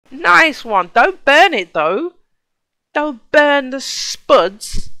Nice one. Don't burn it though. Don't burn the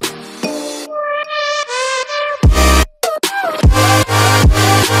spuds.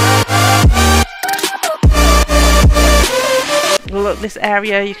 Look, this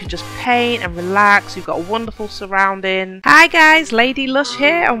area you can just paint and relax. You've got a wonderful surrounding. Hi guys, Lady Lush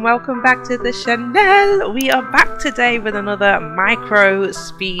here and welcome back to the channel. We are back today with another micro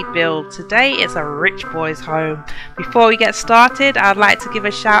speed build. Today it's a rich boy's home. Before we get started, I'd like to give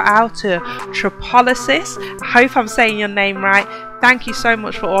a shout out to Tripolysis. I hope I'm saying your name right. Thank you so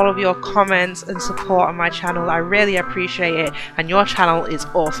much for all of your comments and support on my channel. I really appreciate it, and your channel is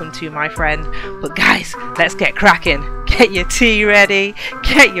awesome too, my friend. But guys, let's get cracking. Get your tea ready,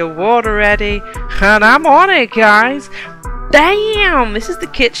 get your water ready, and I'm on it, guys. Damn, this is the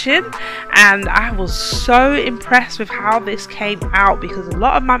kitchen, and I was so impressed with how this came out, because a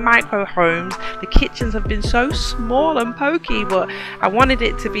lot of my micro homes, the kitchens have been so small and pokey, but I wanted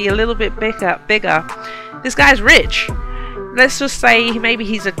it to be a little bit bigger. This guy's rich. Let's just say maybe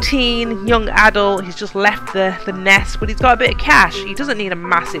he's a teen, young adult, he's just left the nest, but he's got a bit of cash. He doesn't need a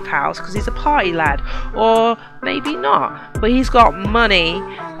massive house because he's a party lad, or maybe not, but he's got money,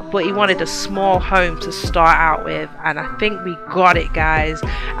 but he wanted a small home to start out with, and I think we got it, guys.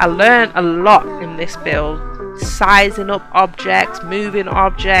 I learned a lot in this build, sizing up objects, moving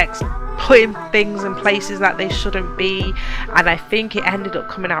objects, putting things in places that they shouldn't be, and I think it ended up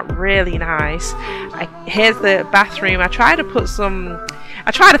coming out really nice. Here's the bathroom. I try to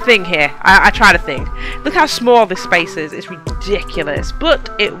think here. I try to think. Look how small this space is. It's ridiculous, but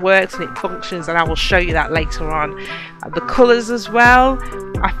it works and it functions, and I will show you that later on. The colours as well,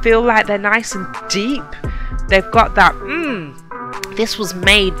 I feel like they're nice and deep. They've got that this was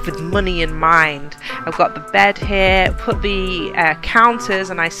made with money in mind. I've got the bed here, put the counters,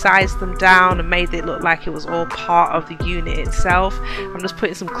 and I sized them down and made it look like it was all part of the unit itself. I'm just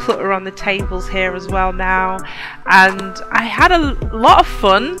putting some clutter on the tables here as well now, and I had a lot of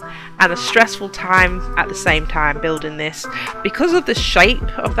fun and a stressful time at the same time building this. Because of the shape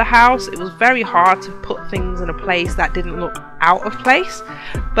of the house, it was very hard to put things in a place that didn't look out of place,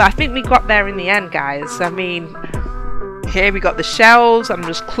 but I think we got there in the end, guys. I mean, here we got the shelves. I'm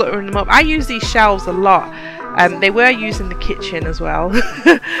just cluttering them up. I use these shelves a lot. They were used in the kitchen as well.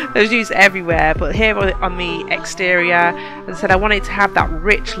 They was used everywhere, but here on the exterior, as I said, I wanted to have that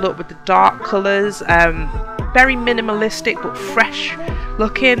rich look with the dark colours. Very minimalistic but fresh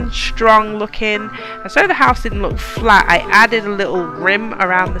looking, strong looking, and so the house didn't look flat. I added a little rim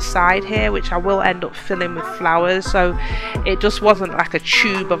around the side here, which I will end up filling with flowers, so it just wasn't like a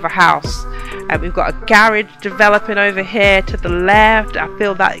tube of a house. We've got a garage developing over here to the left. I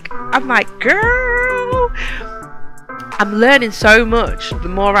feel like I'm like, girl, I'm learning so much the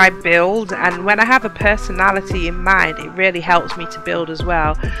more I build, and when I have a personality in mind, it really helps me to build as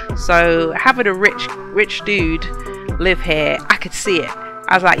well. So having a rich dude live here, I could see it.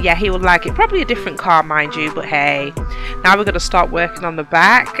 I was like, yeah, he would like it. Probably a different car, mind you, but hey. Now we're going to start working on the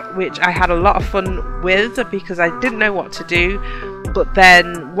back, which I had a lot of fun with because I didn't know what to do. But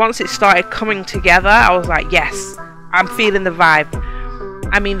then once it started coming together, I was like, yes, I'm feeling the vibe.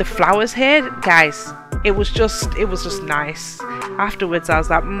 I mean, the flowers here, guys, it was just nice. Afterwards I was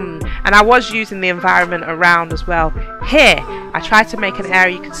like, and I was using the environment around as well. Here I tried to make an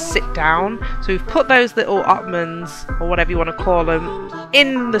area you could sit down, so we've put those little ottomans, or whatever you want to call them,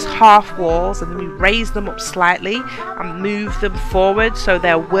 in this half walls, and then we raise them up slightly and move them forward so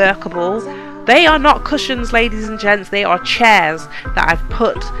they're workable. They are not cushions, ladies and gents, they are chairs that I've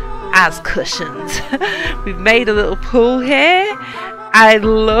put as cushions. We've made a little pool here. I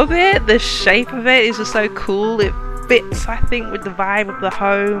love it. The shape of it is just so cool. It fits, I think, with the vibe of the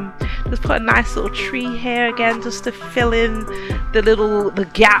home. Just put a nice little tree here again, just to fill in the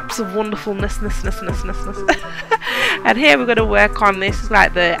gaps of wonderfulness. And here we're going to work on this. It's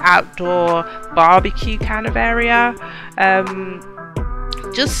like the outdoor barbecue kind of area.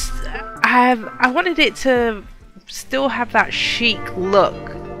 I wanted it to still have that chic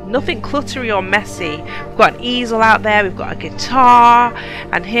look. Nothing cluttery or messy. We've got an easel out there, we've got a guitar,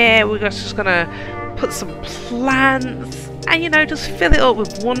 and here we're just gonna put some plants and, you know, just fill it up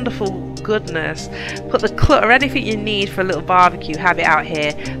with wonderful goodness. Put the clutter, anything you need for a little barbecue, have it out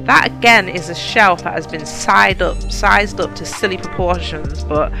here. That again is a shelf that has been sized up to silly proportions,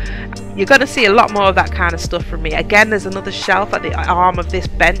 but you're going to see a lot more of that kind of stuff from me. Again, there's another shelf at the arm of this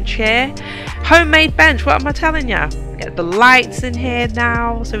bench here. Homemade bench, what am I telling you? Get the lights in here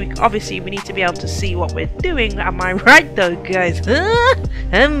now, so obviously we need to be able to see what we're doing. Am I right though, guys?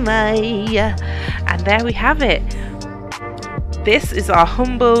 Am I? And there we have it. This is our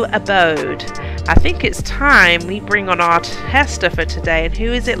humble abode, I think it's time we bring on our tester for today. And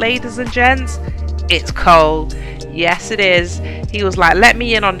who is it, ladies and gents? It's Cole. Yes, it is. He was like, let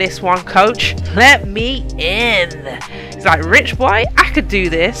me in on this one, coach. Let me in. He's like, rich boy, I could do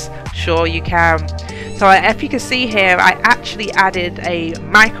this. Sure you can. So if you can see here, I actually added a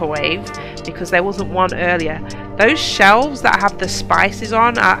microwave because there wasn't one earlier. Those shelves that have the spices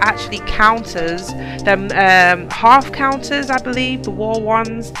on are actually counters. Them half counters, I believe, the wall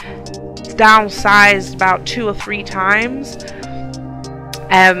ones, downsized about 2 or 3 times.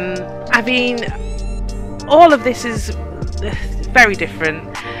 I mean, all of this is very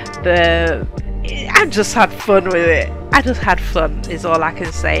different. I just had fun with it. I just had fun is all I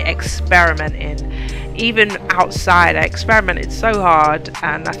can say. Experimenting. Even outside, I experimented so hard,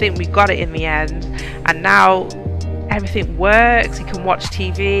 and I think we got it in the end. And now everything works. You can watch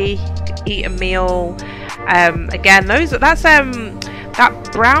TV, eat a meal. Again, that's that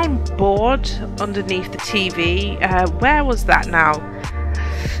brown board underneath the TV. Where was that now?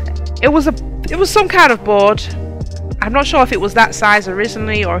 It was some kind of board. I'm not sure if it was that size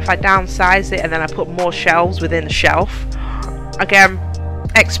originally or if I downsized it and then I put more shelves within the shelf. Again,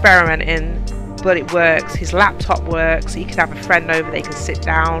 experimenting, but it works. His laptop works. He can have a friend over, they can sit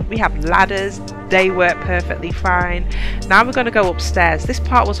down. We have ladders, they work perfectly fine. Now we're going to go upstairs. This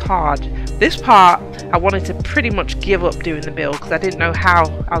part was hard. This part I wanted to pretty much give up doing the build because I didn't know how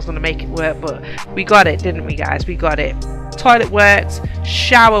I was going to make it work, but we got it, didn't we guys? We got it. Toilet works,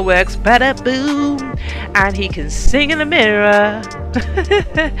 shower works, bada boom, and he can sing in the mirror.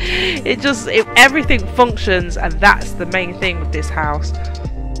 Everything functions, and that's the main thing with this house.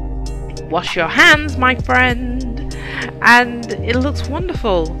 Wash your hands, my friend, and it looks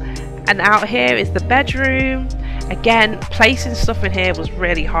wonderful. And out here is the bedroom. Again, placing stuff in here was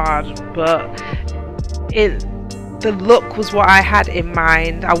really hard, but the look was what I had in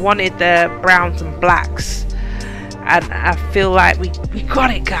mind. I wanted the browns and blacks, and I feel like we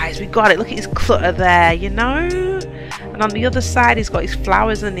got it, guys. We got it. Look at his clutter there, you know. And on the other side, he's got his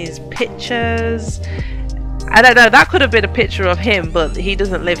flowers and his pictures. I don't know, that could have been a picture of him, but he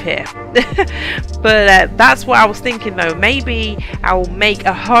doesn't live here. But that's what I was thinking though. Maybe I'll make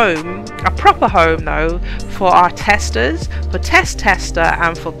a home, a proper home though, for our testers, for Tester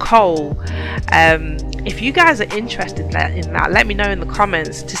and for Cole. If you guys are interested in that, let me know in the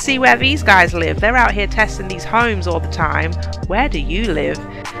comments to see where these guys live. They're out here testing these homes all the time. Where do you live?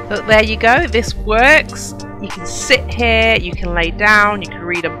 But there you go, this works. You can sit here, you can lay down, you can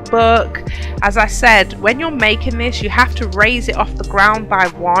read a book. As I said, when you're making this, you have to raise it off the ground by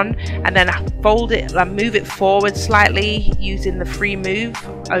 1 and then fold it and move it forward slightly using the free move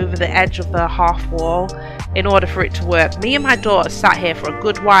over the edge of the half wall in order for it to work. Me and my daughter sat here for a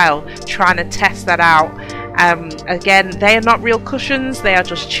good while trying to test that out. Again, they are not real cushions, they are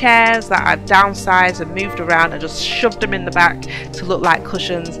just chairs that I've downsized and moved around and just shoved them in the back to look like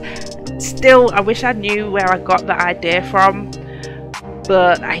cushions. Still, I wish I knew where I got the idea from,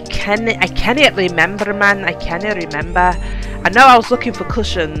 but I cannot remember, man. I cannot remember. I know I was looking for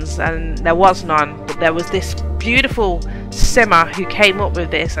cushions and there was none, but there was this beautiful simmer who came up with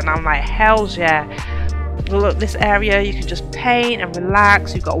this, and I'm like, hells yeah. Look, this area you can just paint and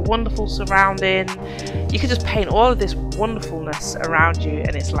relax. You've got a wonderful surrounding. You can just paint all of this wonderfulness around you,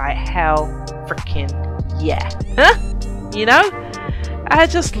 and it's like, hell freaking yeah. Huh? You know? I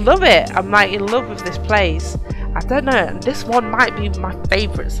just love it. I'm like in love with this place. I don't know, this one might be my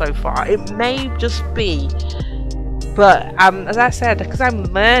favorite so far. It may just be, but as I said, because I'm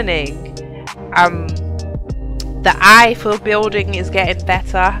learning, the eye for building is getting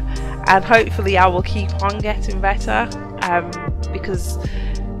better, and hopefully I will keep on getting better, because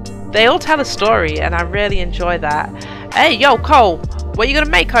they all tell a story and I really enjoy that. Hey yo Cole, what are you gonna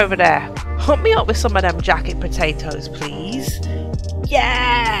make over there? Hook me up with some of them jacket potatoes, please.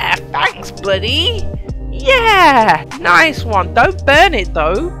 Yeah, thanks buddy. Yeah, nice one. Don't burn it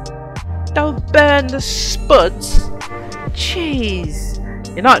though. Don't burn the spuds. Jeez,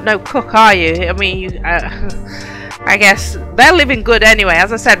 you're not no cook, are you? I mean, I guess they're living good anyway.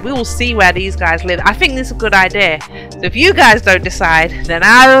 As I said, we will see where these guys live. I think this is a good idea. So if you guys don't decide, then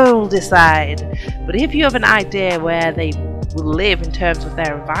I'll decide. But if you have an idea where they will live in terms of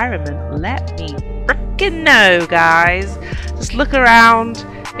their environment, let me freaking know, guys. Just look around.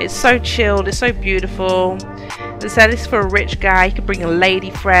 It's so chilled. It's so beautiful. As I said, this is for a rich guy. You can bring a lady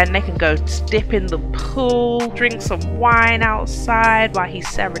friend. They can go dip in the pool, drink some wine outside while he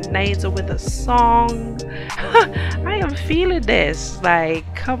serenades her with a song. I am feeling this. Like,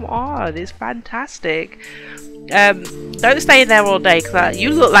 come on, it's fantastic. Don't stay in there all day because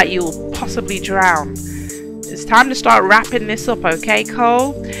you look like you'll possibly drown. it's time to start wrapping this up, okay,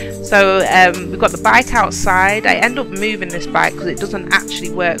 Cole? So we've got the bike outside. I end up moving this bike because it doesn't actually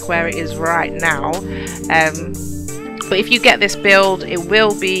work where it is right now. But if you get this build, it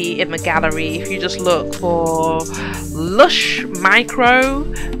will be in the gallery. If you just look for Lussh Micro,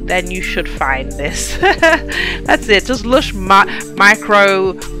 then you should find this. That's it, just Lussh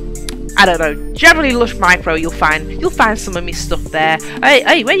Micro. I don't know, generally Lussh Micro, you'll find some of me stuff there.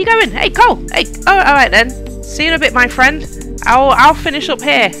 Hey, where you going? Hey, Cole. Hey, oh, all right then. See you in a bit, my friend. I'll finish up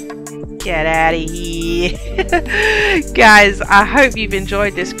here. Get out of here. Guys, I hope you've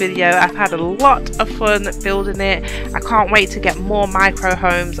enjoyed this video. I've had a lot of fun building it. I can't wait to get more micro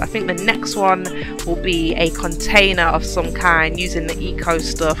homes. I think the next one will be a container of some kind using the eco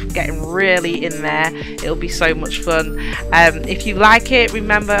stuff, getting really in there. It'll be so much fun. If you like it,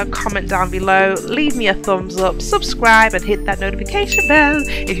 remember, comment down below, leave me a thumbs up, subscribe and hit that notification bell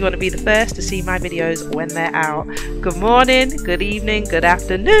if you want to be the first to see my videos when they're out. Good morning, good evening, good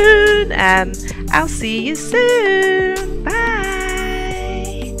afternoon, and I'll see you soon. Bye.